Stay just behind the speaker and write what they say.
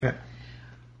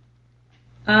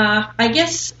I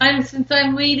guess since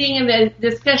I'm leading the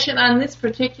discussion on this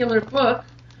particular book,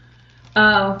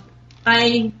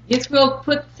 I guess we'll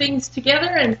put things together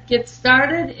and get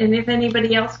started. And if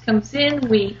anybody else comes in,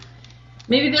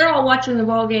 maybe they're all watching the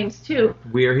ball games too.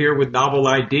 We are here with Novel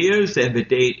Ideas, and the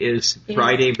date is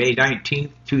Friday, May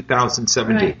 19th,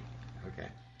 2017. Right.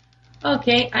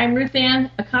 Okay, I'm Ruth Ann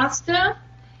Acosta,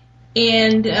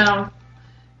 and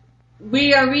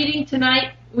we are reading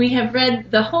tonight. We have read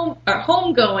the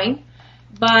Homegoing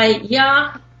by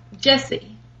Ya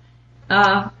Jesse.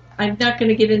 I'm not going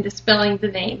to get into spelling the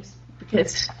names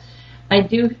because I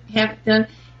do have it done.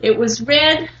 It was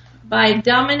read by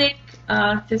Dominic.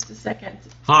 Just a second.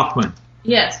 Hoffman.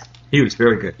 Yes. He was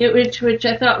very good. Which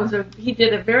I thought he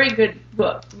did a very good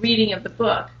reading of the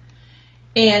book,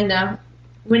 and.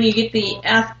 When you get the,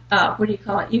 what do you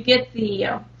call it? You get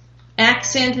the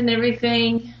accent and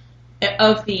everything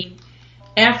of the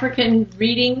African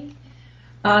reading.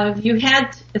 You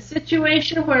had a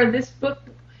situation where this book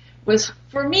was,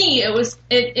 for me,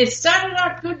 it started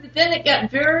out good, but then it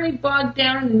got very bogged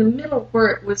down in the middle where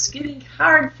it was getting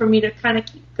hard for me to kind of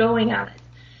keep going on it.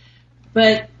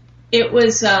 But it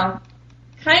was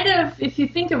kind of, if you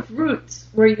think of Roots,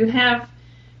 where you have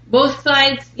both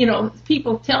sides,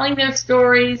 people telling their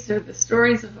stories or the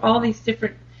stories of all these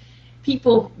different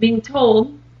people being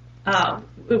told.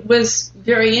 It was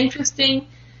very interesting.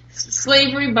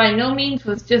 Slavery by no means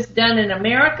was just done in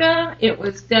America. It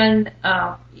was done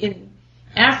in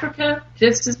Africa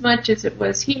just as much as it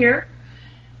was here.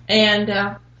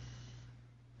 And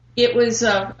it was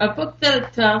a book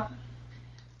that,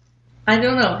 I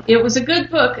don't know, it was a good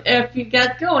book if you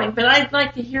got going, but I'd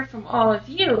like to hear from all of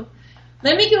you.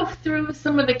 Let me go through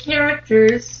some of the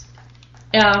characters,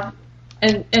 and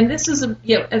this is,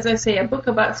 as I say, a book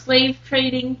about slave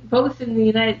trading, both in the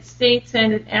United States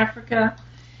and in Africa,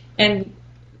 and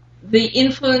the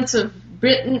influence of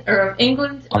Britain or of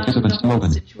England on the whole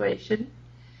situation.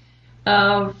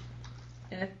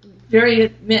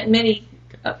 Very many,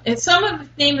 and some of the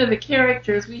name of the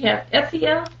characters we have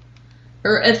Ethia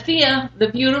the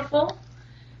Beautiful,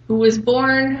 who was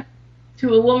born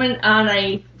to a woman on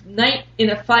a night in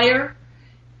a fire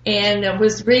and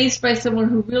was raised by someone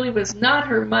who really was not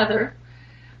her mother.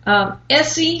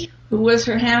 Essie, who was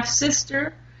her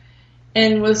half-sister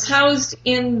and was housed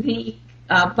in the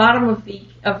bottom of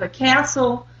the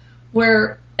castle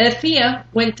where Ethia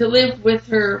went to live with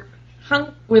her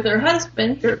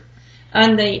husband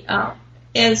on the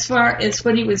as far as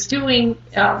what he was doing,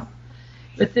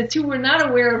 but the two were not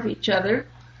aware of each other.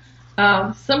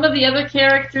 Some of the other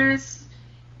characters,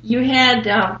 you had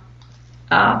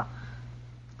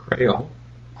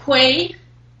Quay,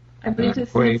 I believe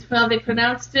that's how they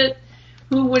pronounced it,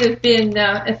 who would have been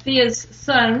Ethia's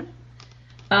son.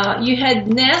 You had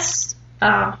Ness,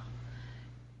 who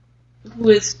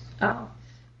was,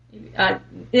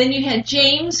 then you had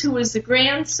James, who was the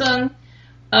grandson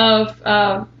of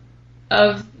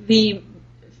the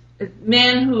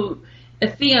man who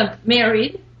Ethia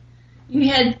married. You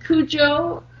had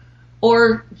Cujo,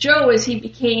 or Joe as he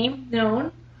became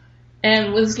known,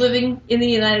 and was living in the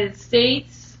United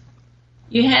States.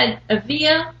 You had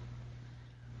Avia,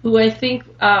 who I think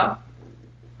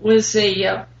was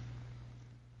I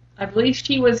believe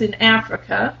she was in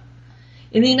Africa.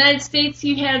 In the United States,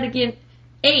 you had again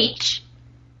H,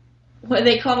 what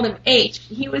they called him H.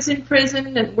 He was in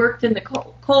prison and worked in the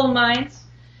coal mines,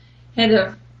 had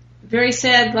a very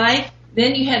sad life.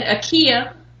 Then you had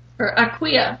Aquia,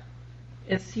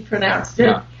 as he pronounced it.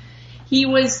 Yeah. She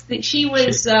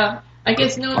was, I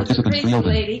guess, known as the crazy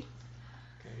lady.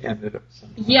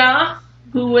 Yeah,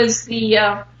 who was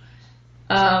had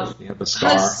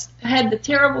the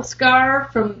terrible scar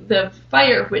from the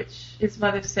fire, which his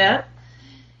mother said.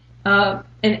 And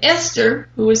Esther,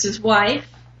 who was his wife.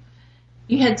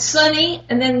 You had Sonny,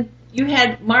 and then you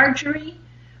had Marjorie,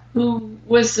 who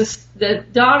was the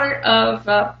daughter of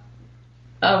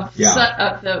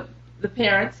the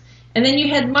parents. And then you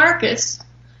had Marcus,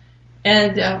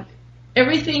 and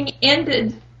everything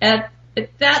ended at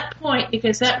that point,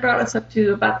 because that brought us up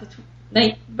to about the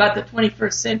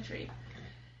 21st century.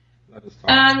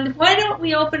 And why don't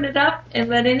we open it up and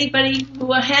let anybody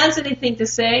who has anything to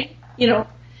say,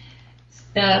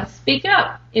 speak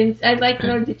up. And I'd like to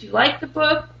know, did you like the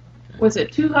book? Was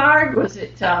it too hard? Was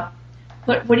it,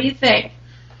 what do you think?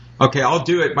 Okay, I'll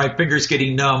do it. My finger's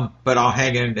getting numb, but I'll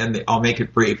hang in and I'll make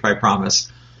it brief, I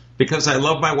promise. Because I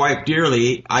love my wife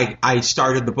dearly, I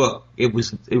started the book. It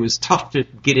was tough to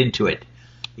get into it.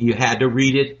 You had to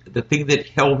read it. The thing that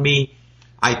held me,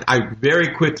 I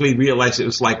very quickly realized it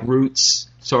was like Roots,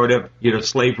 sort of,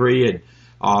 slavery. And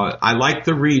I liked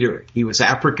the reader. He was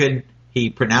African, He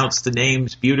pronounced the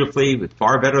names beautifully,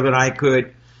 far better than I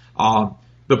could.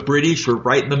 The British were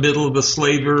right in the middle of the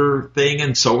slaver thing,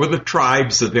 and so were the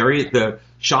tribes, the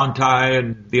Shantai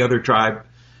and the other tribe,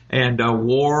 and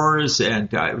wars,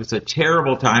 and it was a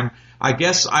terrible time. I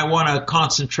guess I want to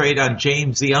concentrate on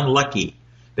James the Unlucky,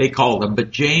 they called him,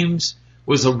 but James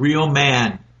was a real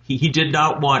man. He did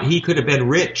not want, he could have been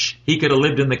rich, he could have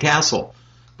lived in the castle,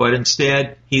 but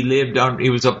instead he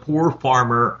was a poor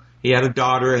farmer. He had a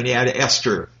daughter, and he had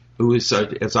Esther, who was,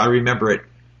 as I remember it,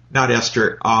 not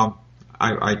Esther, I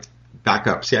back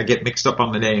up. See, I get mixed up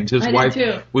on the names. His wife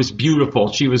was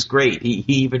beautiful. She was great. He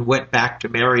even went back to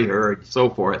marry her and so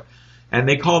forth. And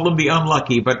they called him the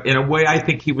Unlucky, but in a way I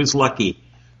think he was lucky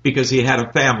because he had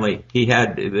a family.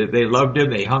 They loved him.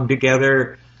 They hung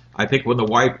together. I think when the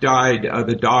wife died,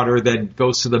 the daughter then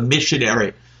goes to the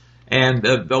missionary. And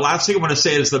the last thing I want to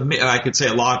say is I could say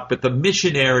a lot, but the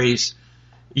missionaries,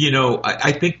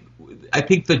 I think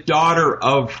the daughter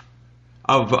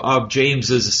of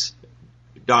James's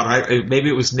daughter, maybe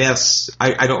it was Ness,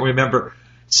 I don't remember,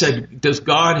 said, does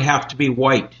God have to be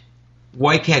white?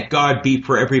 Why can't God be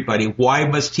for everybody? Why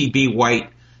must he be white?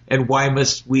 And why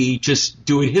must we just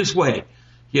do it his way?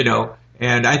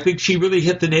 And I think she really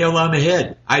hit the nail on the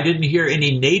head. I didn't hear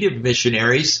any native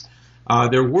missionaries.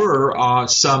 There were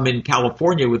some in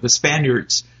California with the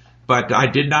Spaniards, but I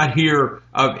did not hear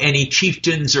of any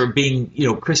chieftains or being,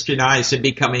 Christianized and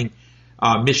becoming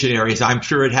missionaries. I'm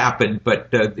sure it happened,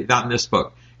 but not in this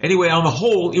book. Anyway, on the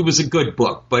whole, it was a good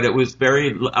book, but it was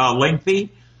very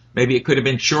lengthy. Maybe it could have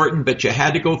been shortened, but you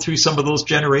had to go through some of those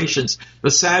generations.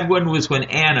 The sad one was when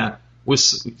Anna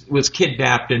was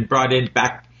kidnapped and brought in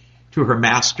back to her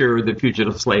master, the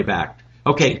Fugitive Slave Act.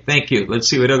 Okay, thank you. Let's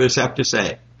see what others have to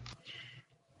say.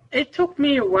 It took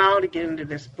me a while to get into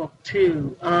this book,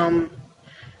 too. I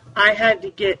had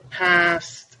to get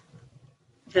past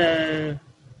I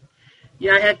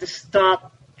had to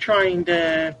stop trying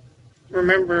to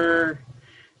remember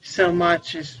so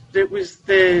much. It was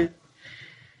the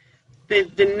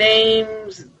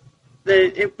names,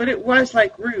 but it was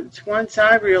like Roots. Once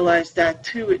I realized that,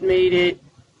 too, it made it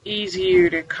easier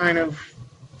to kind of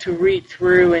to read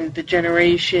through, and the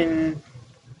generation,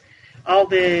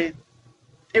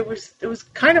 it was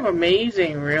kind of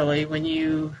amazing, really, when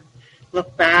you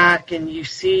look back and you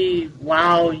see,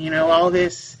 wow, all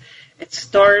this,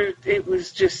 it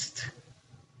was just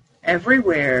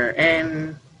everywhere,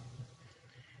 and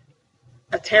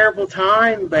a terrible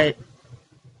time, but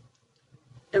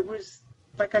it was,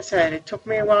 like I said, it took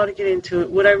me a while to get into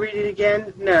it. Would I read it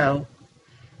again? No.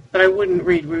 But I wouldn't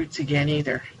read Roots again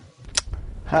either.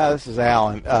 Hi, this is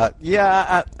Alan. I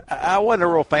wasn't a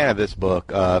real fan of this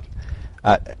book.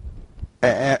 And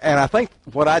I think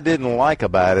what I didn't like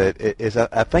about it is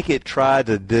I think it tried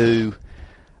to do,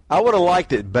 I would have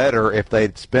liked it better if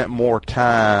they'd spent more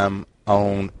time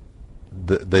on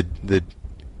the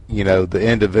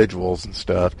individuals and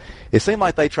stuff. It seemed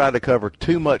like they tried to cover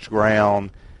too much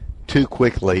ground too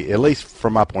quickly, at least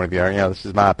from my point of view. This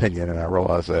is my opinion, and I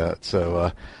realize that.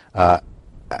 So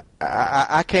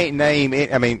I can't name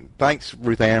it. I mean, thanks,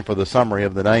 Ruth Ann, for the summary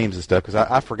of the names and stuff, because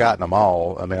I've forgotten them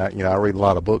all. I mean, I read a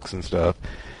lot of books and stuff,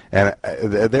 and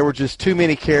there were just too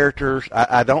many characters.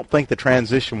 I don't think the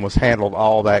transition was handled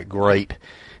all that great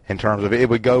in terms of it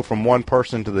would go from one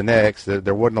person to the next.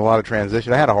 There wasn't a lot of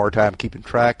transition. I had a hard time keeping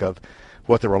track of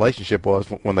what the relationship was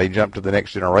when they jumped to the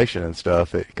next generation and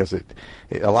stuff, because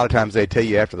a lot of times they tell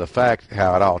you after the fact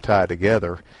how it all tied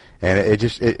together, and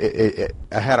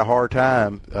I had a hard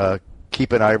time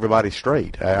keeping everybody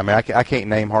straight. I mean, I can't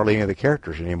name hardly any of the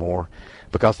characters anymore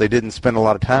because they didn't spend a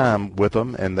lot of time with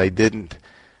them, and they didn't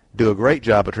do a great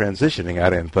job of transitioning, I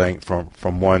didn't think,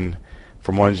 from one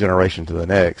generation to the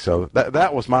next. So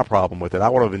that was my problem with it. I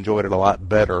would have enjoyed it a lot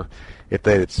better if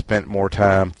they had spent more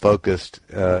time focused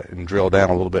and drilled down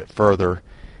a little bit further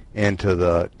into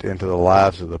the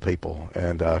lives of the people.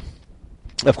 And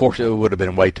of course, it would have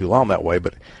been way too long that way.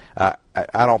 But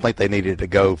I don't think they needed to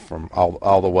go from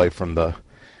all the way from the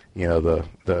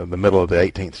middle of the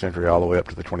 18th century all the way up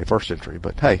to the 21st century.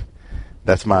 But hey,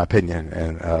 that's my opinion,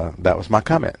 and that was my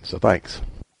comment. So thanks.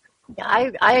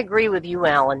 Yeah, I agree with you,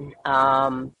 Alan.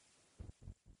 I'm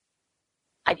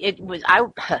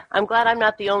glad I'm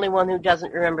not the only one who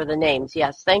doesn't remember the names.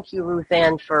 Yes, thank you, Ruth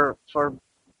Ann, for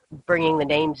bringing the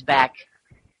names back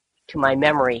to my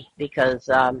memory, because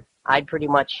I pretty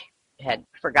much had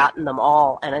forgotten them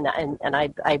all, and I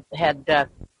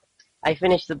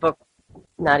finished the book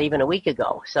not even a week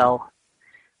ago. So,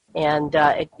 and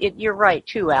you're right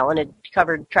too, Alan. It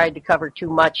tried to cover too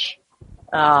much,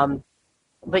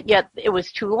 but yet it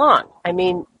was too long. I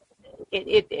mean,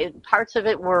 parts of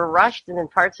it were rushed, and then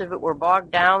parts of it were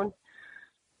bogged down.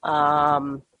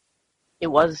 It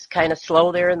was kind of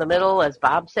slow there in the middle, as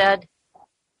Bob said.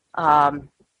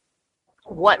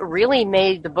 What really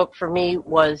made the book for me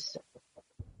was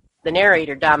the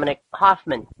narrator, Dominic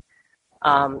Hoffman.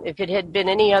 If it had been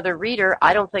any other reader,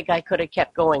 I don't think I could have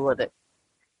kept going with it.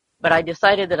 But I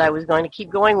decided that I was going to keep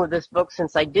going with this book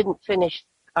since I didn't finish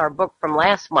our book from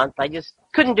last month. I just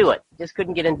couldn't do it. Just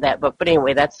couldn't get into that book. But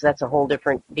anyway, that's a whole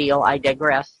different deal. I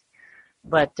digress.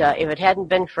 But if it hadn't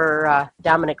been for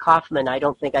Dominic Hoffman, I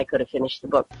don't think I could have finished the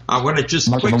book. I want to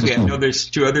just quickly, I know there's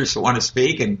two others that want to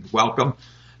speak, and welcome.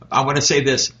 I want to say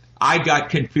this. I got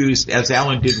confused, as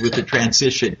Alan did, with the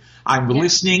transition. I'm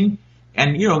listening,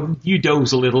 and, you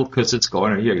doze a little because it's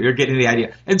going, you're getting the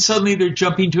idea. And suddenly they're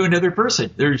jumping to another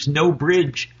person. There's no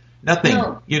bridge, nothing.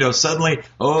 No. Suddenly,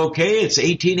 okay, it's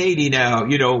 1880 now.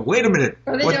 Wait a minute.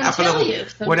 Or they what don't happened tell you.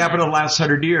 What happened in the last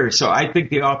 100 years? So I think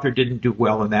the author didn't do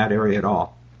well in that area at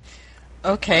all.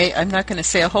 Okay, I'm not going to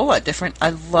say a whole lot different. I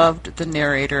loved the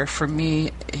narrator. For me,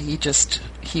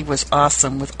 he was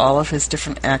awesome with all of his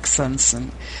different accents,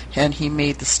 and he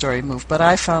made the story move. But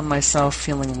I found myself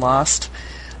feeling lost,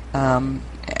 and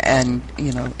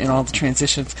in all the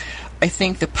transitions. I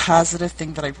think the positive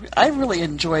thing that I really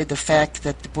enjoyed the fact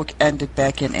that the book ended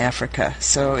back in Africa.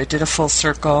 So it did a full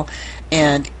circle,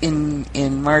 and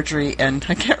in Marjorie, and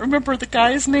I can't remember the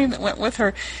guy's name that went with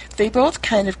her, they both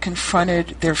kind of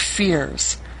confronted their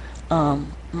fears.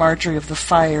 Marjorie of the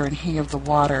fire and he of the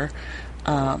water,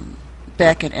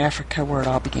 back in Africa where it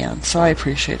all began. So I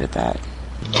appreciated that.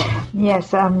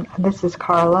 Yes, this is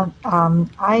Carla.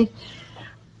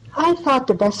 I thought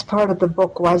the best part of the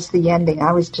book was the ending.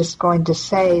 I was just going to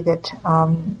say that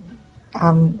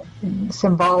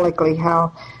symbolically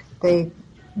how they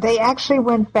actually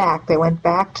went back. They went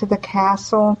back to the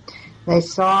castle. They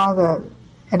saw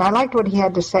and I liked what he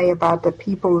had to say about the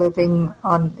people living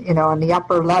on the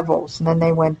upper levels, and then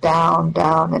they went down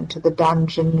into the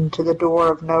dungeon, into the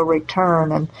door of no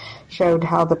return, and showed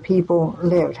how the people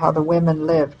lived, how the women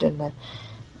lived in the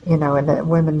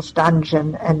women's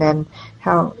dungeon, and then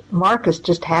how Marcus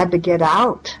just had to get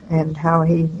out, and how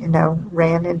he,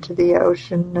 ran into the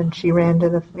ocean, and she ran to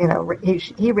the,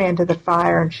 he ran to the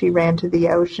fire, and she ran to the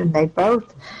ocean. They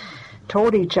both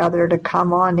told each other to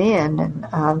come on in,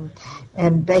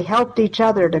 and they helped each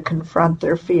other to confront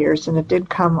their fears, and it did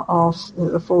come all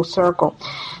the full circle.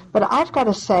 But I've got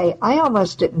to say, I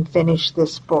almost didn't finish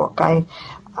this book.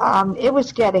 It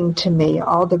was getting to me,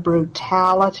 all the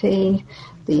brutality,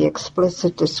 the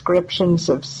explicit descriptions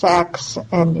of sex,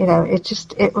 and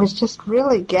it was just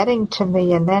really getting to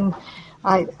me. And then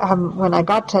when I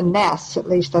got to Ness, at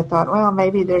least I thought, well,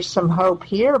 maybe there's some hope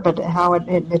here, but how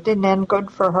it didn't end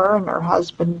good for her and her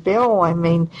husband Bill. I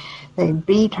mean, they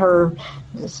beat her,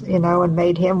 and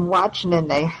made him watch, and then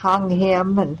they hung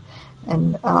him, and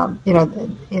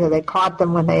they caught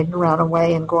them when they'd run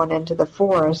away and gone into the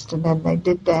forest, and then they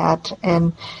did that.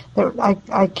 And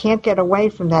I can't get away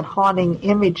from that haunting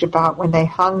image about when they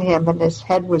hung him and his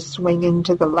head was swinging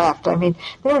to the left. I mean,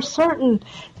 there are certain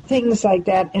things like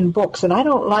that in books, and I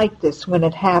don't like this when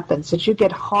it happens, that you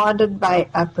get haunted by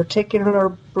a particular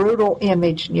brutal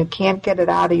image and you can't get it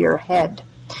out of your head.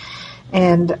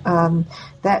 And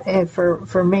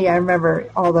for me, I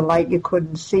remember All the Light You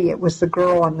Couldn't See. It was the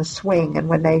girl on the swing, and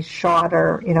when they shot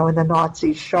her, when the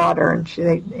Nazis shot her,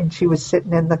 and she was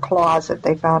sitting in the closet.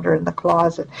 They found her in the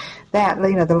closet. That, the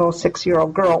little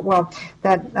 6-year-old girl. Well,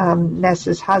 that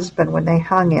Ness's husband, when they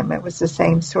hung him, it was the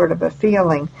same sort of a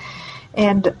feeling.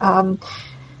 And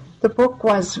the book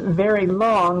was very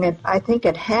long, and I think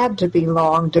it had to be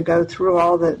long to go through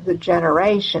all the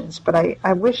generations. But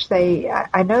I wish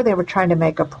I know they were trying to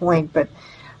make a point, but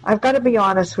I've got to be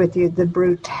honest with you, the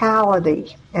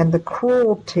brutality and the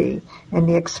cruelty and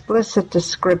the explicit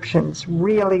descriptions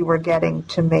really were getting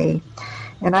to me.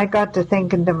 And I got to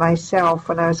thinking to myself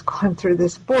when I was going through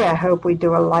this, boy, I hope we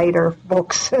do a lighter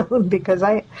book soon, because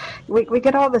we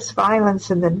get all this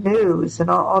violence in the news and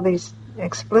all these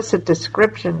explicit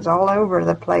descriptions all over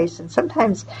the place, and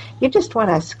sometimes you just want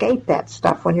to escape that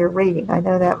stuff when you're reading. I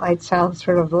know that might sound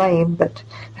sort of lame, but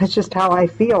that's just how I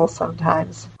feel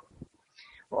sometimes.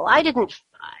 Well, I didn't,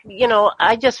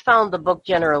 I just found the book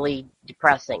generally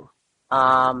depressing.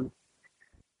 The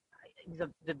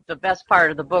best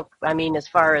part of the book, I mean, as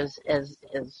far as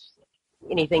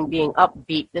anything being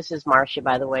upbeat, this is Marcia,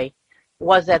 by the way,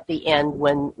 was at the end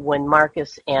when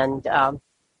Marcus and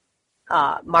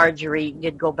Marjorie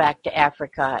did go back to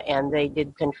Africa, and they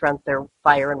did confront their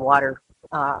fire and water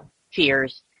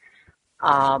fears.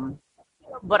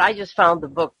 But I just found the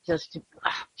book just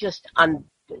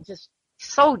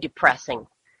so depressing.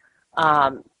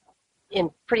 in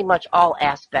pretty much all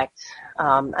aspects.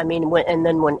 I mean,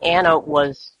 when Anna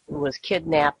was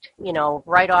kidnapped,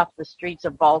 right off the streets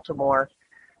of Baltimore,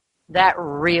 that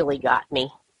really got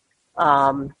me.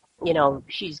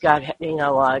 She's got,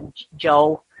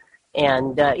 Joe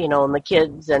and, and the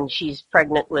kids, and she's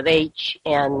pregnant with H,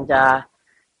 and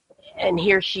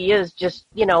here she is just,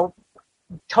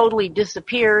 totally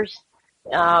disappears.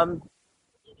 And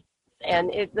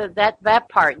that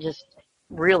part just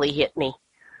really hit me.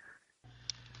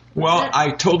 Well,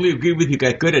 I totally agree with you.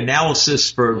 Got good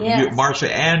analysis for you, Marsha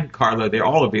and Carla. They're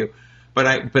all of you. But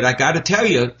I got to tell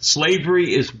you,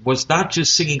 slavery was not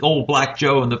just singing Old Black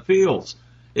Joe in the fields.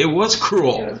 It was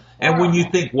cruel. And when you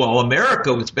think, well,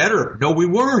 America was better, no, we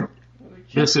weren't.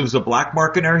 This was a black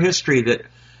mark in our history that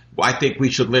I think we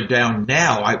should live down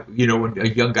now. When a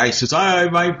young guy says,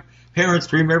 my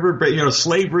parents remember,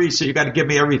 slavery, so you got to give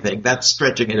me everything. That's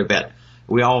stretching it a bit.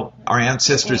 Our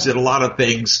ancestors did a lot of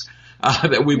things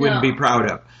that we wouldn't be proud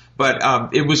of.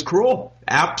 But it was cruel,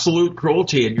 absolute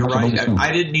cruelty. And you're right.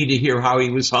 I didn't need to hear how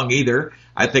he was hung either.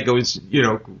 I think it was,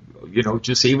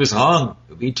 just he was hung.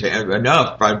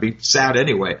 Enough. I'd be sad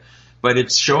anyway. But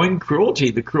it's showing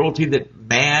cruelty, the cruelty that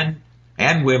man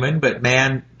and women, but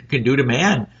man can do to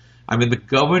man. I mean, the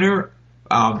governor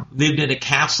lived in a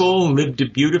castle,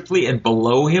 lived beautifully, and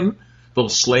below him,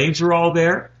 those slaves were all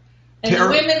there. And the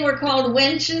women were called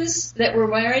wenches that were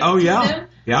married to them.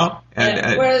 Yeah.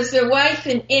 Whereas the wife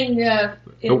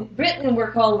in Britain were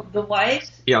called the wife.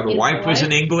 Yeah, the wife was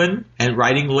in England and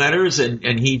writing letters,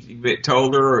 and he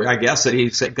told her, I guess, that he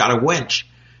got a wench.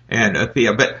 And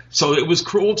but so it was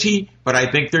cruelty, but I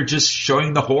think they're just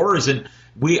showing the horrors. And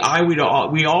we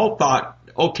all thought,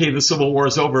 okay, the Civil War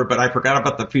is over, but I forgot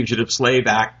about the Fugitive Slave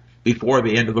Act before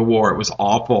the end of the war. It was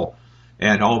awful.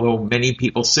 And although many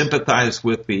people sympathized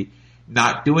with the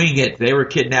not doing it, they were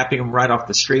kidnapping them right off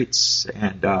the streets,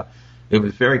 and it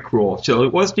was very cruel. So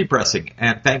it was depressing,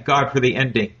 and thank God for the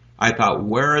ending. I thought,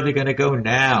 where are they going to go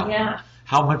now? Yeah.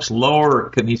 How much lower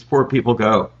can these poor people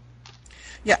go?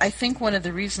 Yeah, I think one of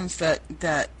the reasons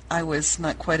that I was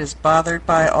not quite as bothered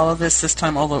by all of this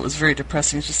time, although it was very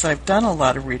depressing, is just that I've done a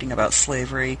lot of reading about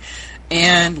slavery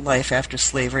and life after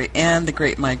slavery and the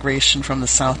Great Migration from the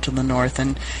South to the North,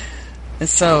 and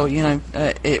so,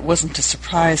 it wasn't a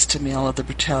surprise to me, all of the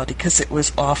brutality, because it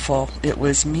was awful, it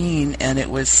was mean, and it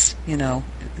was,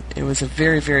 it was a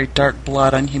very, very dark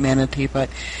blot on humanity, but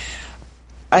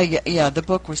the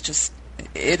book was just,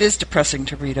 it is depressing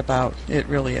to read about. It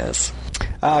really is.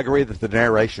 I agree that the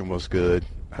narration was good,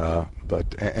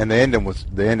 and the ending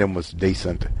was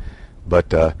decent,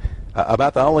 but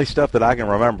about the only stuff that I can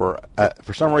remember,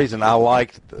 for some reason I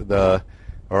liked the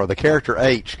character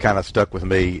H kind of stuck with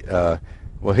me.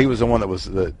 Well, he was the one that was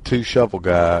the two shovel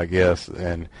guy, I guess,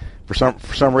 and for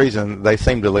some reason they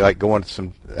seemed to go into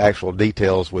some actual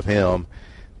details with him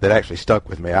that actually stuck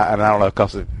with me. I don't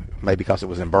know, maybe because it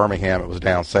was in Birmingham, it was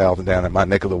down south and down in my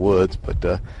neck of the woods,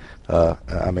 but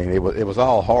I mean, it was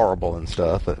all horrible and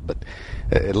stuff, but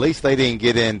at least they didn't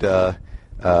get into.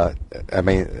 I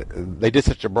mean, they did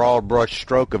such a broad brush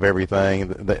stroke of everything.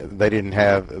 They didn't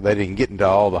get into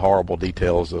all the horrible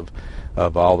details of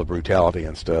all the brutality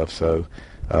and stuff. So,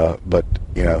 but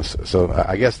so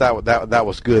I guess that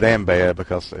was good and bad,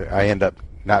 because I end up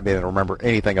not being able to remember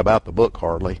anything about the book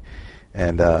hardly,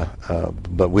 and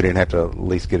but we didn't have to at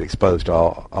least get exposed to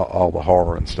all the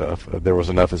horror and stuff. There was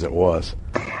enough as it was.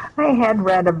 I had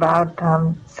read about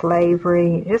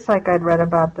slavery, just like I'd read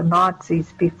about the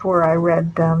Nazis before I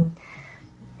read,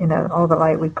 All the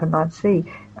Light We Could Not See.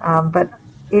 But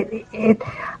it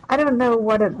I don't know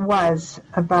what it was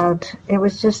about. It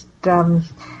was just,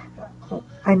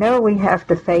 I know we have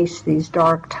to face these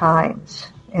dark times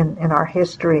in our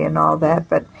history and all that,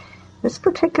 but this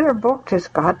particular book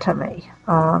just got to me.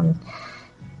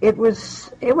 It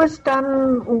was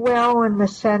done well in the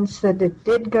sense that it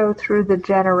did go through the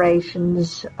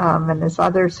generations, and as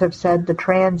others have said, the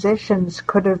transitions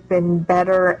could have been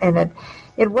better, and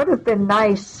it would have been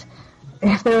nice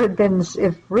if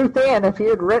Ruth Ann, if you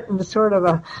had written sort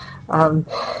of an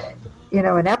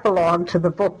epilogue to the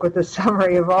book with a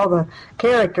summary of all the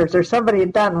characters, or somebody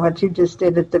had done what you just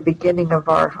did at the beginning of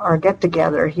our get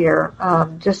together here,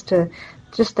 just to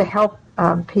help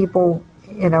people,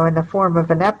 in the form of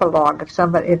an epilogue.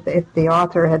 If the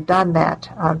author had done that,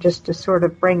 just to sort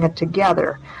of bring it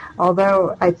together.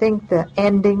 Although I think the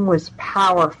ending was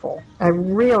powerful. I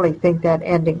really think that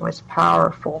ending was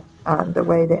powerful, the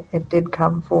way that it did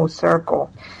come full circle.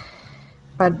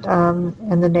 But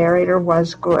and the narrator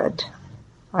was good.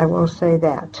 I will say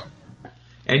that.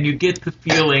 And you get the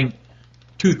feeling,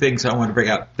 two things I want to bring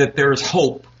up, that there's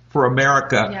hope for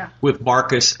America Yeah. with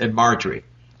Marcus and Marjorie.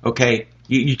 Okay,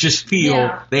 you just feel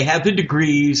Yeah. they had the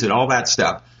degrees and all that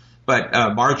stuff, but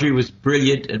Marjorie was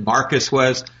brilliant and Marcus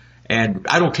was. And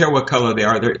I don't care what color they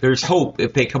are. There's hope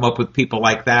if they come up with people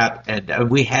like that, and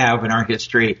we have in our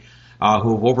history who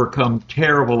have overcome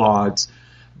terrible odds.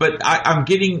 But I'll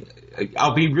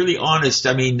be really honest.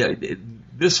 I mean,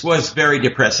 this was very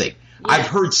depressing. Yes. I've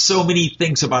heard so many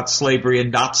things about slavery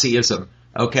and Nazism.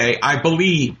 Okay, I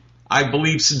believe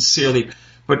sincerely,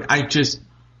 but I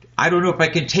don't know if I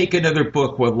can take another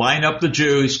book. We'll line up the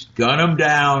Jews, gun them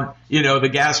down. The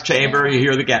gas chamber. You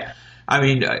hear the gas. I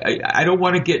mean, I don't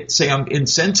want to say I'm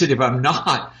insensitive. I'm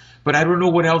not, but I don't know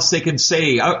what else they can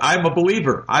say. I'm a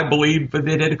believer. I believe that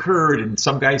it had occurred, and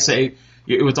some guys say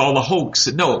it was all a hoax.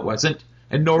 No, it wasn't,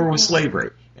 and nor was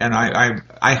slavery. And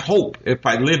I hope if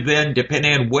I lived then,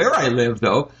 depending on where I live,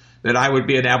 though, that I would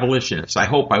be an abolitionist. I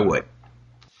hope I would.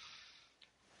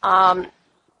 I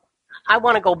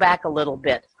want to go back a little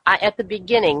bit. At the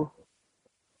beginning,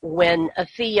 when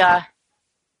Athea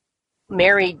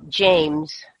married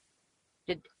James,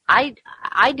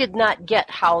 I did not get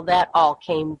how that all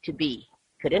came to be.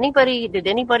 Did anybody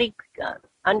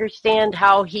understand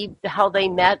how they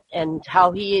met and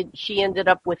how she ended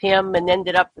up with him and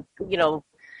ended up,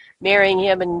 marrying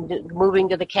him and moving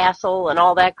to the castle and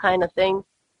all that kind of thing?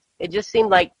 It just seemed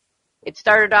like it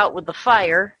started out with the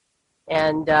fire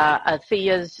and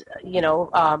Athea's,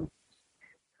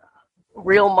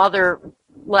 real mother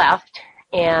left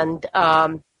and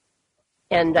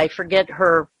I forget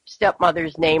her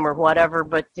stepmother's name or whatever,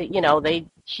 but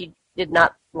she did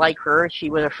not like her. She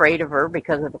was afraid of her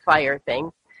because of the fire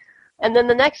thing. And then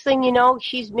the next thing you know,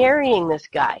 she's marrying this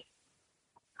guy.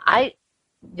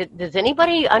 Does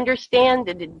anybody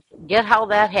understand, get how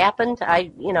that happened?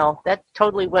 That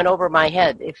totally went over my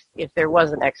head if there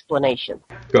was an explanation.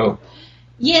 Go.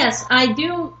 Yes, I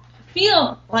do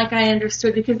feel like I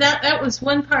understood, because that was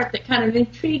one part that kind of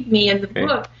intrigued me in the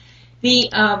book. The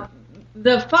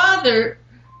father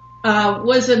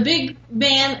was a big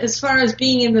man as far as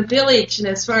being in the village and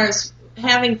as far as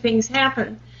having things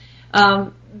happen.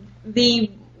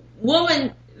 The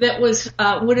woman that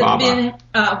would have been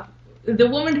the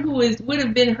woman who would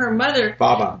have been her mother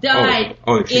died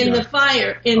in the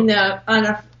fire in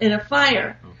a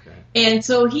fire. Okay. And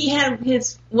so he had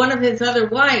one of his other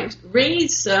wives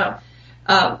raise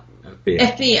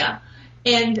Athea,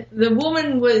 and the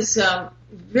woman was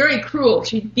very cruel.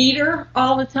 She beat her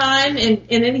all the time, and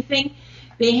anything.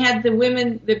 They had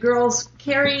the girls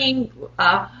carrying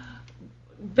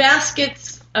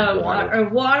baskets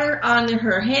of water on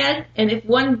her head, and if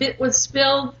one bit was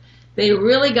spilled, they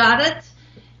really got it.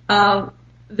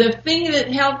 The thing that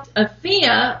helped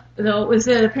Athea, though, was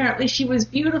that apparently she was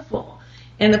beautiful,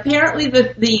 and apparently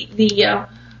the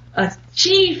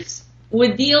chiefs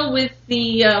would deal with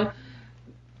the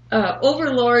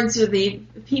overlords or the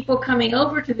people coming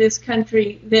over to this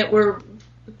country that were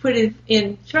put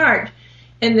in charge,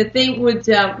 and that they would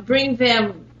bring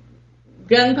them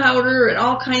gunpowder and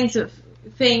all kinds of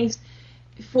things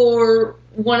for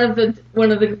one of the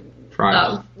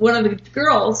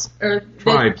girls or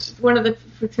tribes, for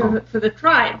the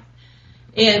tribe,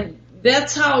 and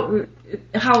that's how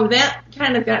that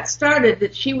kind of got started.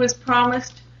 That she was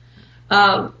promised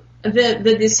the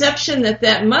deception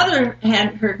that mother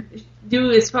had her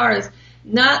do, as far as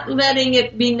not letting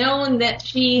it be known that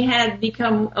she had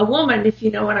become a woman, if you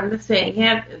know what I'm saying,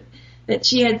 that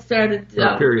she had started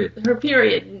her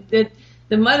period. That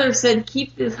the mother said,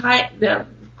 keep this the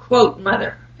quote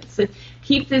mother said,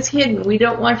 keep this hidden. We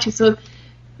don't want you. So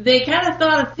they kind of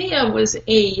thought Athea was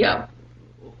a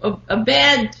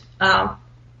bad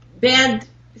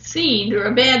seed or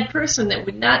a bad person that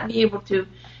would not be able to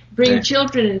bring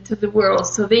children into the world.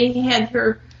 So they had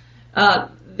her.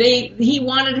 He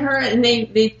wanted her, and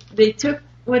they took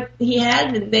what he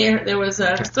had, and there was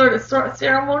a sort of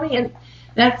ceremony, and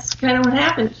that's kind of what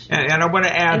happened. And I want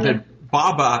to add that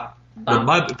Baba,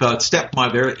 the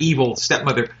stepmother, evil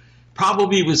stepmother,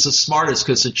 probably was the smartest,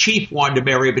 because the chief wanted to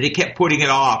marry her, but he kept putting it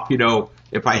off.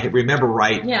 If I remember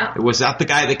right, it was not the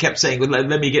guy that kept saying, "Let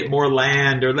me get more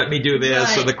land," or "Let me do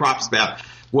this," or the crops bad.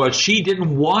 Well, she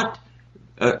didn't want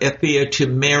Athea to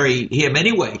marry him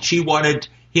anyway. She wanted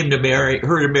her to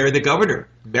marry the governor,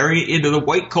 marry into the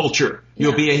white culture.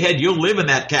 You'll be ahead. You'll live in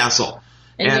that castle.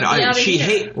 And she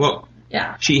hated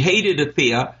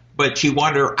Athea, but she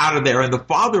wanted her out of there. And the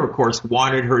father, of course,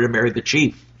 wanted her to marry the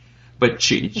chief, but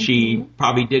she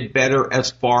probably did better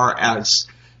as far as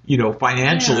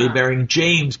financially marrying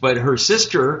James. But her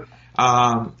sister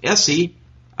Essie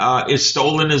is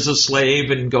stolen as a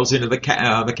slave and goes into the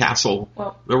castle.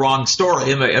 Well- the wrong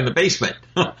story in the basement.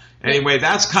 Anyway,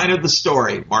 that's kind of the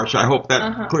story, Marcia. I hope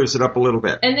that clears it up a little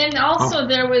bit. And then also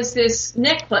there was this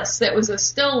necklace that was a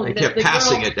stone. They that kept the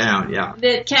passing girl, it down, yeah.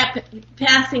 That kept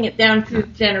passing it down through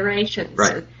generations.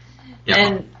 Right. Yeah.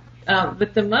 And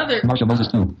but the mother,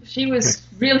 she was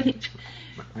really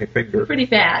My finger. pretty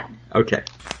bad. Okay.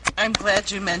 I'm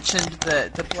glad you mentioned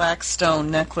the black stone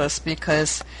necklace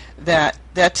because that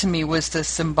to me was the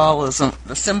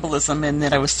symbolism, and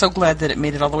that I was so glad that it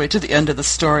made it all the way to the end of the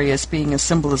story as being a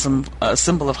symbol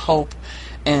of hope,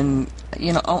 and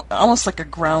almost like a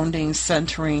grounding,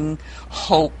 centering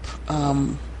hope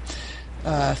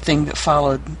thing that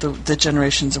followed the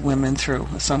generations of women through.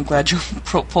 So I'm glad you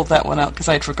pulled that one out because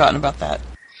I had forgotten about that.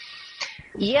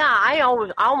 Yeah, I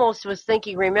almost was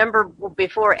thinking. Remember,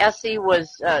 before Essie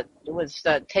was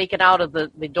taken out of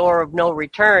the door of no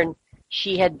return,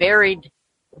 she had buried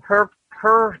her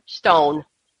stone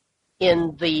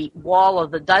in the wall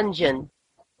of the dungeon,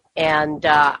 and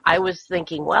I was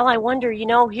thinking, well, I wonder,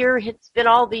 here it's been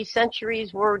all these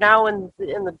centuries. We're now in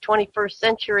the 21st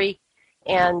century,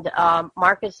 and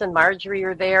Marcus and Marjorie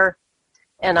are there,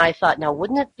 and I thought, now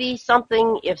wouldn't it be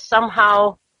something if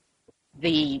somehow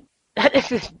they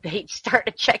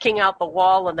started checking out the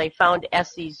wall and they found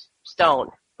Essie's stone.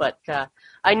 But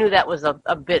I knew that was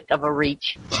a bit of a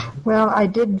reach. Well, I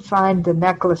did find the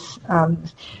necklace,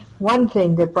 one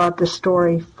thing that brought the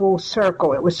story full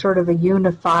circle. It was sort of a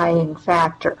unifying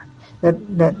factor. That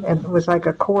it was like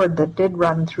a cord that did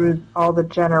run through all the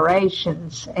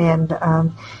generations, and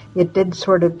it did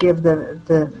sort of give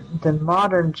the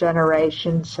modern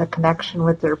generations a connection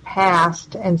with their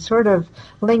past, and sort of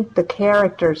link the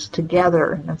characters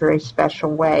together in a very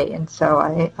special way. And so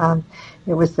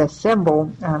it was the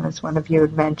symbol, as one of you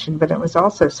had mentioned, but it was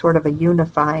also sort of a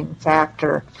unifying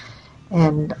factor,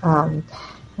 and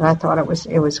I thought it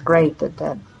was great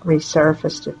that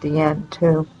resurfaced at the end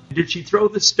too. Did she throw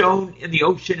the stone in the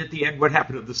ocean at the end? What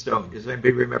happened to the stone? Does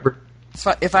anybody remember?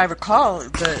 So if I recall,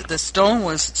 the stone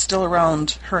was still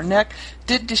around her neck.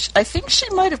 I think she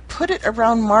might have put it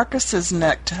around Marcus's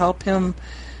neck to help him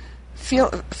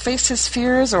face his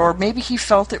fears, or maybe he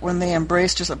felt it when they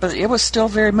embraced her. But it was still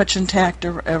very much intact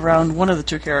around one of the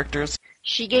two characters.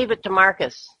 She gave it to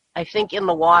Marcus. I think in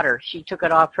the water. She took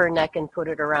it off her neck and put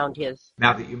it around his.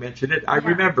 Now that you mention it, I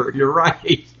remember. You're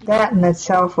right. That in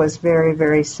itself was very,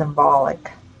 very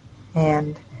symbolic.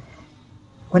 And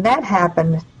when that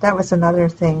happened, that was another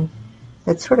thing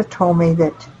that sort of told me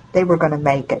that they were going to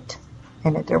make it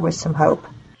and that there was some hope.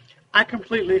 I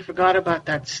completely forgot about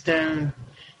that stone.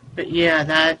 But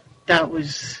yeah, that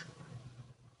was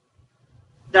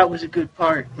a good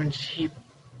part when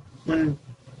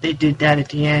they did that at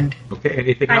the end. Okay,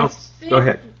 anything else? Go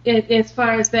ahead. As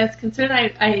far as that's concerned,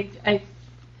 I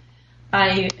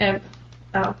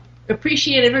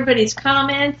appreciate everybody's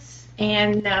comments,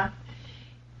 and I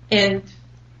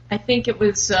think it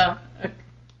was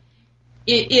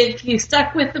if you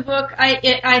stuck with the book,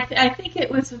 I think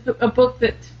it was a book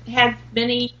that had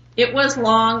many. It was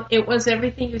long. It was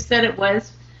everything you said it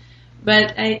was.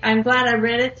 But I'm glad I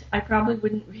read it. I probably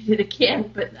wouldn't read it again,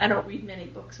 but I don't read many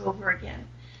books over again.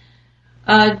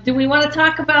 Do we want to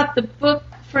talk about the book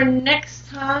for next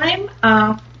time?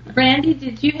 Brandy,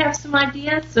 did you have some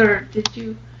ideas, or did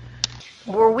you?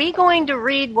 Were we going to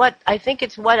read what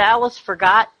Alice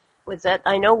Forgot? Was that?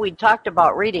 I know we talked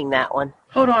about reading that one.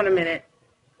 Hold on a minute.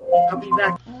 I'll be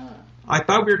back. I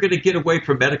thought we were going to get away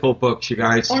from medical books, you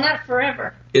guys. Well, not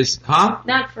forever.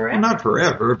 Not forever. Well, not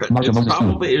forever, but it's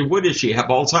probably. What does she have?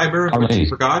 Alzheimer's? What she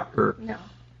forgot? Or No.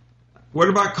 What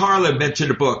about Carla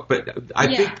mentioned a book? But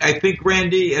I think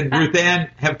Randy and Ruth Ann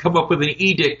have come up with an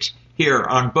edict here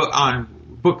on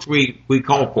books we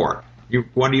call for. Do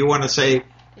you want to say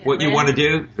what you want to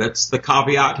do? That's the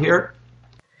caveat here.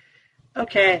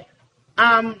 Okay.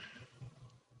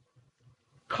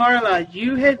 Carla,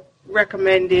 you had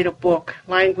recommended a book,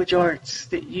 Language Arts,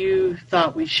 that you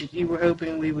thought you were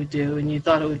hoping we would do, and you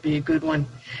thought it would be a good one.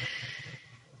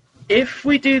 If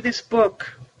we do this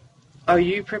book, are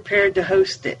you prepared to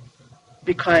host it?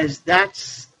 Because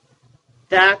that's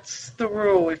the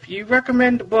rule. If you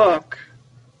recommend a book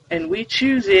and we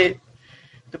choose it,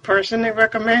 the person that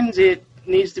recommends it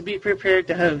needs to be prepared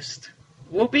to host.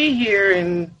 We'll be here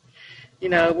and,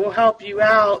 we'll help you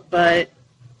out, but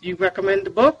you recommend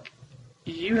the book,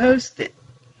 you host it.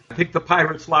 I think the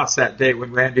Pirates lost that day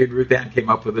when Randy and Ruth Ann came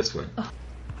up with this one.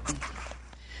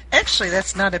 Actually,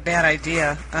 that's not a bad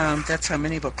idea. That's how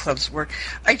many book clubs work.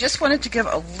 I just wanted to give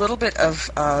a little bit of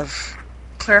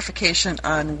clarification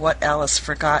on what Alice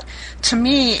forgot. To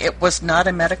me, it was not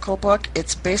a medical book.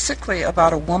 It's basically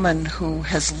about a woman who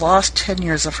has lost 10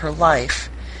 years of her life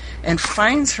and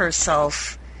finds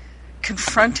herself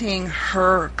confronting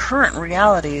her current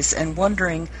realities and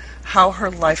wondering how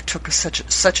her life took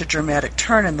such a dramatic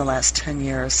turn in the last 10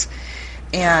 years.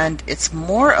 And it's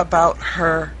more about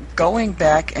her going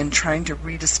back and trying to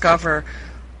rediscover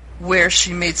where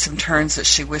she made some turns that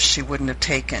she wished she wouldn't have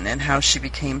taken, and how she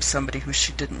became somebody who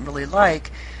she didn't really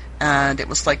like. And it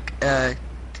was like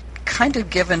kind of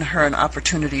given her an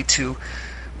opportunity to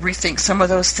rethink some of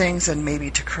those things and maybe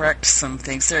to correct some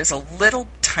things. There's a little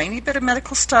tiny bit of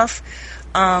medical stuff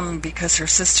because her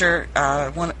sister,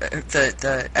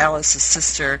 the Alice's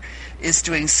sister, is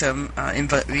doing some in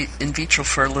vitro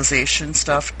fertilization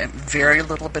stuff, and very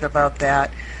little bit about that,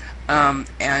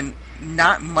 and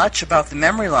not much about the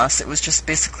memory loss. It was just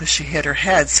basically she hit her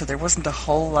head, so there wasn't a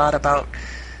whole lot about.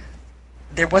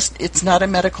 It's not a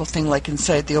medical thing like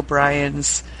inside the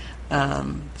O'Briens.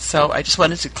 So I just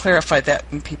wanted to clarify that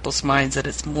in people's minds, that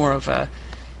it's more of a,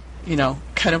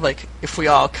 kind of like if we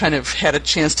all kind of had a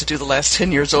chance to do the last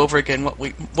 10 years over again, what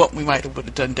we might have would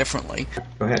have done differently.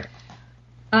 Go ahead.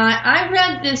 I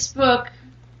read this book.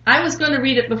 I was going to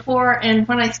read it before, and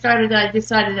when I started, I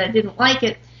decided I didn't like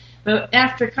it. But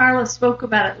after Carla spoke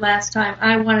about it last time,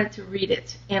 I wanted to read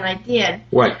it, and I did.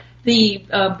 What? The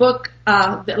book,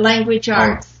 The Language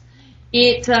Arts.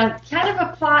 It's kind of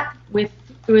a plot with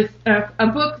a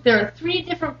book. There are three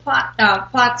different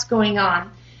plots going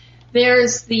on.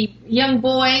 There's the young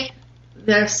boy,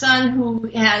 their son, who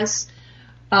has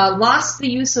lost the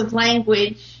use of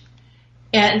language,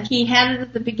 and he had it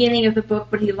at the beginning of the book,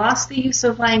 but he lost the use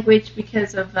of language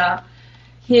because of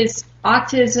his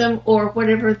autism or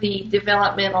whatever the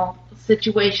developmental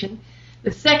situation.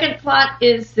 The second plot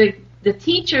is the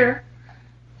teacher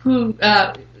who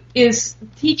is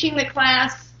teaching the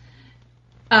class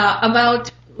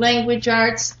about language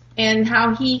arts, and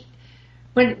how he,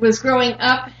 when it was growing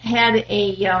up, had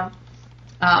a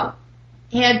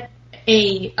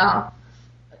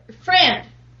friend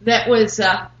that was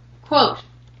quote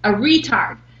a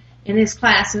retard in his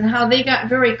class, and how they got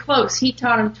very close. He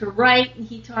taught him to write, and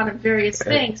he taught him various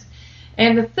things.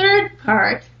 And the third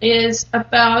part is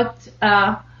about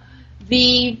about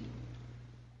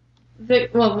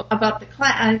the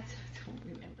class. I don't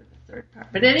remember the third part,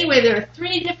 but anyway, there are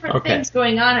three different things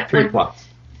going on at Three plots.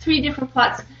 Three different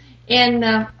plots,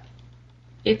 and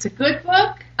it's a good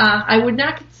book. I would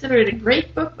not consider it a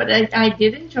great book, but I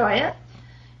did enjoy it,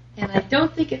 and I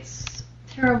don't think it's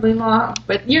terribly long.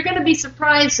 But you're going to be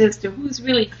surprised as to who's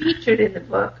really featured in the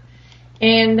book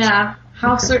and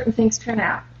how certain things turn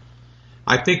out.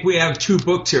 I think we have two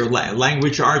books here,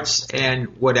 Language Arts and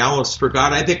What Alice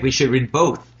Forgot. I think we should read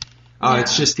both.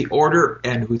 It's just the order,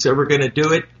 and who's ever going to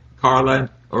do it, Carla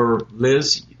or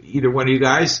Liz, either one of you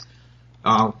guys,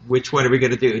 which one are we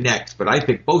going to do next? But I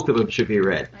think both of them should be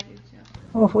read. I do too.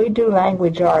 Well, if we do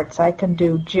language arts, I can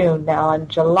do June. Now, in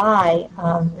July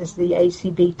is the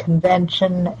ACB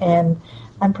convention, and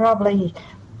I'm probably,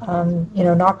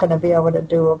 not going to be able to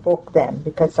do a book then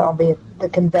because I'll be at the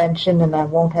convention and I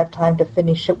won't have time to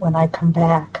finish it when I come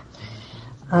back.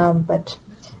 But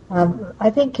I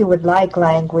think you would like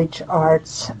language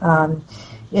arts.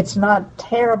 It's not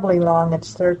terribly long.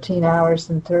 It's 13 hours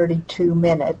and 32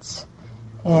 minutes,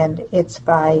 and it's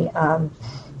by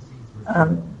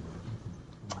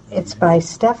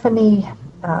Stephanie.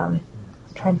 I'm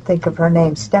trying to think of her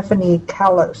name. Stephanie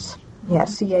Callos. Yeah,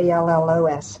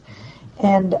 Callos.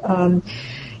 And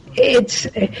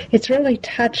it's really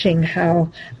touching how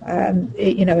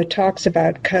it talks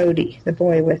about Cody, the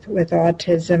boy with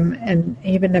autism, and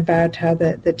even about how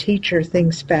the teacher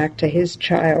thinks back to his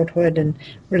childhood and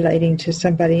relating to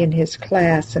somebody in his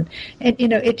class, and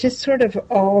it just sort of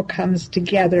all comes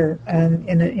together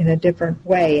in a different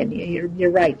way. And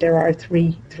you're right, there are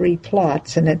three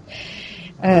plots, and it.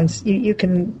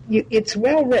 It's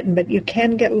well written, but you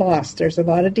can get lost. There's a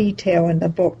lot of detail in the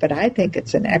book, but I think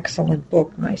it's an excellent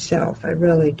book myself. I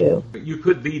really do. You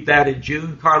could lead that in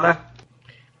June, Carla?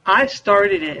 I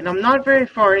started it, and I'm not very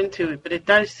far into it, but it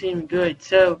does seem good.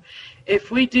 So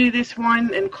if we do this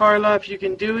one, and Carla, if you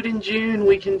can do it in June,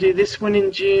 we can do this one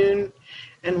in June,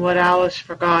 and What Alice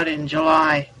Forgot in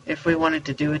July, if we wanted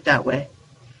to do it that way.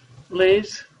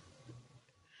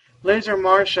 Liz or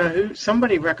Marcia,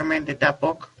 somebody recommended that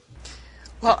book.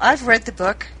 Well, I've read the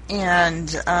book,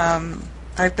 and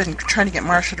I've been trying to get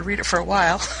Marcia to read it for a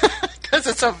while because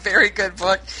it's a very good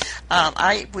book.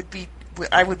 I would be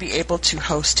able to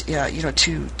host,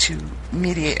 to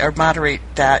mediate or moderate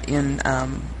that in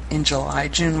in July.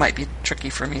 June might be tricky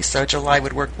for me, so July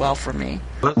would work well for me.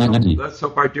 Let's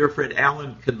hope our dear friend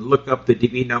Alan can look up the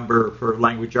DB number for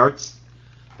Language Arts.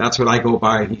 That's what I go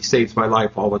by. He saves my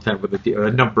life all the time with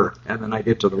a number, and then I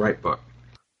get to the right book.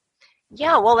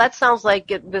 Yeah, well, that sounds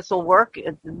like this will work.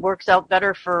 It works out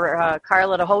better for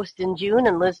Carla to host in June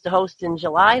and Liz to host in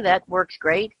July. That works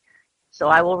great. So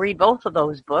I will read both of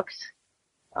those books.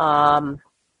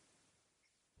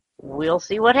 We'll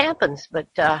see what happens, but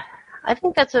I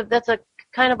think that's a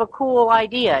kind of a cool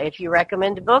idea. If you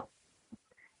recommend a book,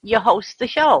 you host the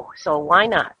show. So why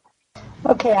not?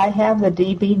 Okay, I have the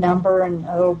DB number and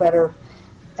a little better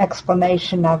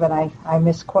explanation of it. I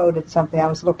misquoted something. I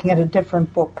was looking at a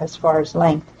different book as far as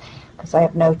length because I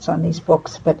have notes on these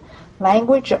books. But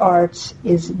Language Arts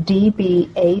is DB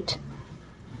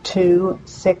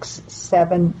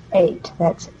 82678.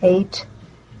 That's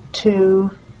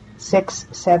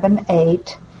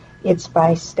 82678. It's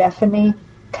by Stephanie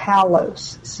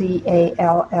Callos,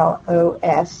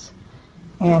 Callos,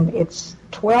 and it's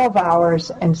 12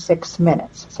 hours and 6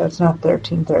 minutes, so it's not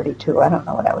 13:32. I don't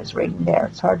know what I was reading there.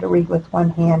 It's hard to read with one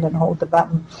hand and hold the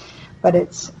button. But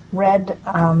it's read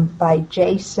by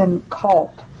Jason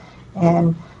Culp,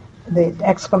 and the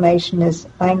exclamation is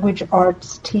Language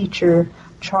Arts teacher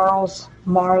Charles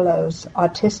Marlowe's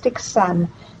autistic son,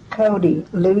 Cody,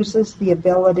 loses the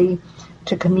ability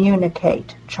to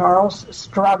communicate. Charles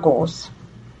struggles,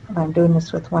 I'm doing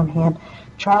this with one hand,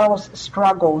 Charles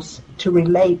struggles to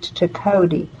relate to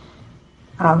Cody,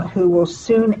 who will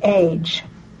soon age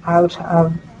out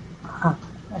of,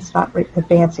 that's not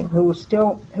advancing, who will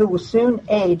soon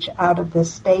age out of the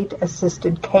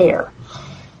state-assisted care.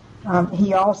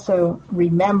 He also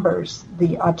remembers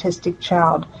the autistic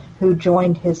child who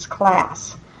joined his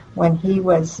class when he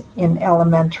was in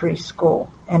elementary school,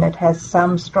 and it has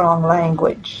some strong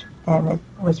language, and it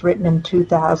was written in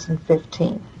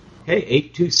 2015. Hey,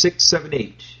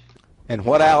 82678. And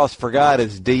what Alice forgot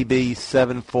is DB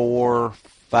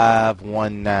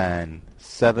 74519.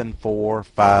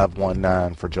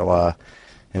 74519 for July.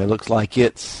 And it looks like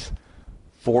it's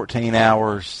 14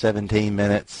 hours, 17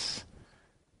 minutes.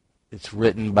 It's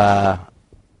written by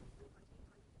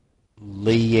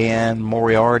Leanne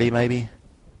Moriarty, maybe.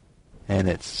 And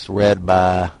it's read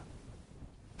by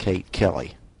Kate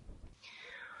Kelly.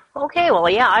 Okay, well,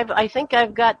 yeah, I think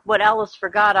I've got what Alice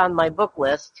forgot on my book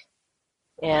list,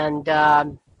 and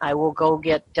I will go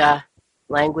get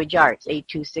Language Arts,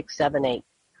 82678.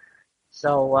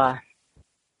 So,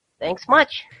 thanks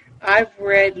much. I've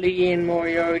read Leanne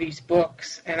Moriarty's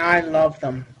books, and I love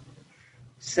them.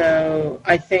 So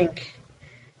I think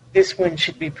this one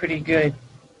should be pretty good.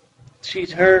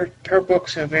 Her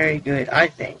books are very good, I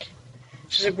think.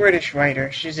 She's a British writer.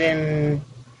 She's in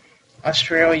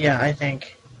Australia, I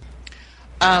think.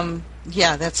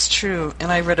 Yeah, that's true.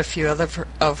 And I read a few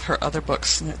of her other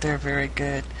books, and they're very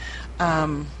good.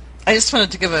 I just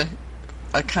wanted to give a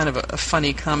kind of a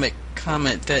funny comment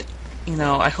that,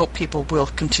 I hope people will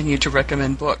continue to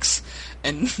recommend books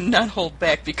and not hold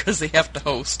back because they have to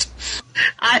host.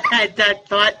 I had that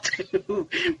thought, too,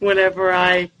 whenever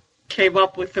I came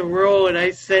up with the rule, and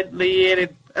I sent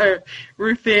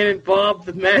Ruth Ann and Bob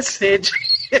the message.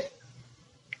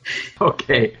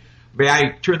 Okay. May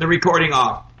I turn the recording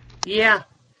off? Yeah.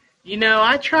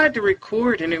 I tried to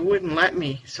record and it wouldn't let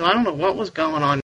me, so I don't know what was going on.